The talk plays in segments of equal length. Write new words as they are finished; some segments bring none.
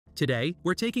Today,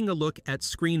 we're taking a look at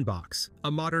Screenbox, a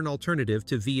modern alternative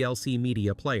to VLC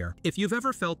Media Player. If you've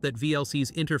ever felt that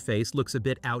VLC's interface looks a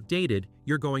bit outdated,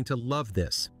 you're going to love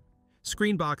this.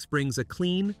 Screenbox brings a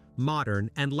clean, modern,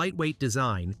 and lightweight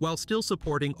design while still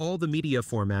supporting all the media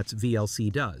formats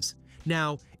VLC does.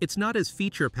 Now, it's not as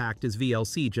feature-packed as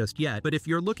VLC just yet, but if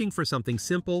you're looking for something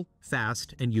simple,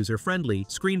 fast, and user-friendly,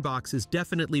 Screenbox is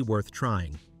definitely worth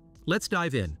trying. Let's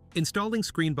dive in. Installing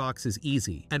Screenbox is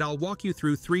easy, and I'll walk you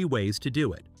through 3 ways to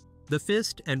do it. The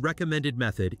first and recommended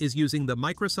method is using the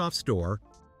Microsoft Store.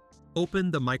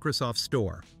 Open the Microsoft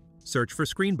Store. Search for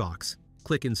Screenbox.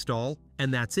 Click Install,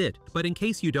 and that's it. But in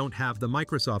case you don't have the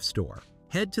Microsoft Store,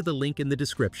 head to the link in the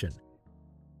description.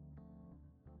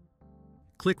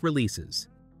 Click Releases.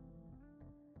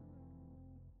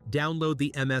 Download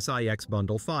the MSIX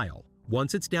bundle file.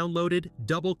 Once it's downloaded,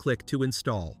 double-click to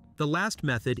install. The last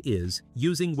method is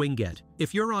using Winget.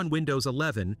 If you're on Windows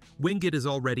 11, Winget is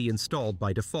already installed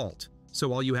by default.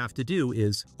 So all you have to do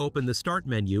is open the Start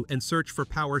menu and search for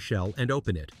PowerShell and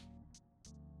open it.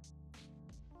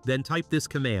 Then type this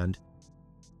command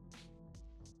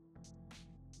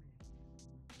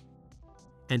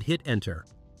and hit Enter.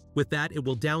 With that, it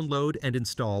will download and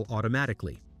install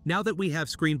automatically. Now that we have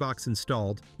Screenbox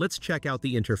installed, let's check out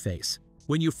the interface.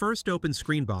 When you first open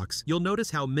Screenbox, you'll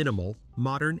notice how minimal,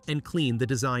 modern, and clean the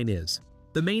design is.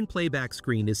 The main playback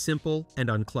screen is simple and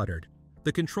uncluttered.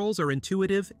 The controls are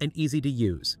intuitive and easy to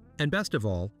use. And best of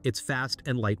all, it's fast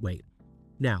and lightweight.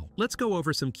 Now, let's go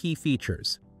over some key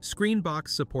features. Screenbox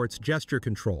supports gesture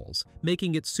controls,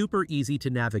 making it super easy to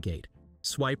navigate.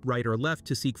 Swipe right or left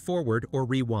to seek forward or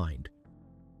rewind.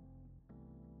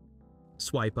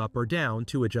 Swipe up or down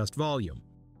to adjust volume.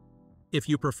 If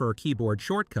you prefer keyboard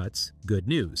shortcuts, good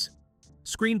news.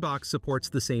 Screenbox supports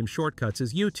the same shortcuts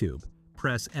as YouTube.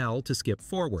 Press L to skip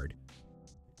forward,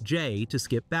 J to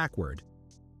skip backward,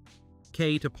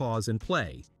 K to pause and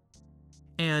play,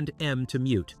 and M to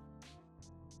mute.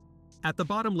 At the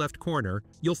bottom left corner,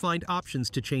 you'll find options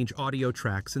to change audio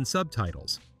tracks and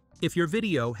subtitles. If your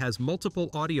video has multiple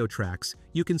audio tracks,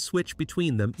 you can switch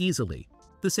between them easily.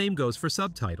 The same goes for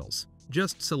subtitles.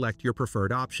 Just select your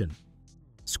preferred option.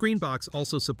 Screenbox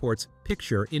also supports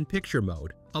picture-in-picture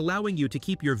mode, allowing you to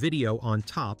keep your video on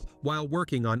top while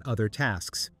working on other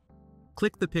tasks.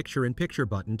 Click the picture-in-picture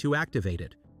button to activate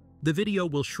it. The video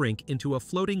will shrink into a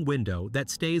floating window that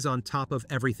stays on top of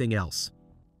everything else.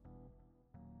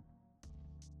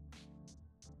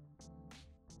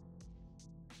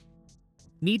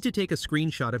 Need to take a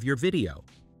screenshot of your video?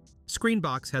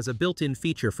 Screenbox has a built-in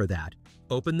feature for that.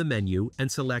 Open the menu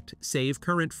and select Save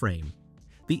Current Frame.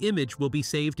 The image will be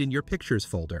saved in your Pictures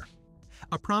folder.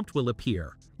 A prompt will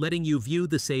appear, letting you view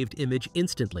the saved image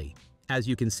instantly. As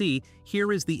you can see,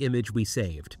 here is the image we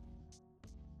saved.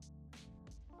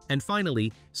 And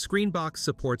finally, Screenbox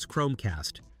supports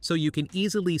Chromecast, so you can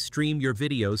easily stream your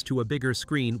videos to a bigger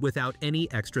screen without any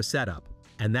extra setup.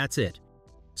 And that's it.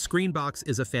 Screenbox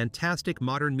is a fantastic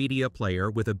modern media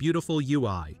player with a beautiful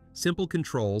UI, simple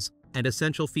controls, and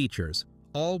essential features,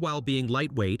 all while being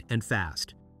lightweight and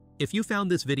fast. If you found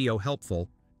this video helpful,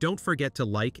 don't forget to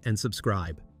like and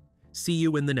subscribe. See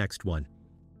you in the next one.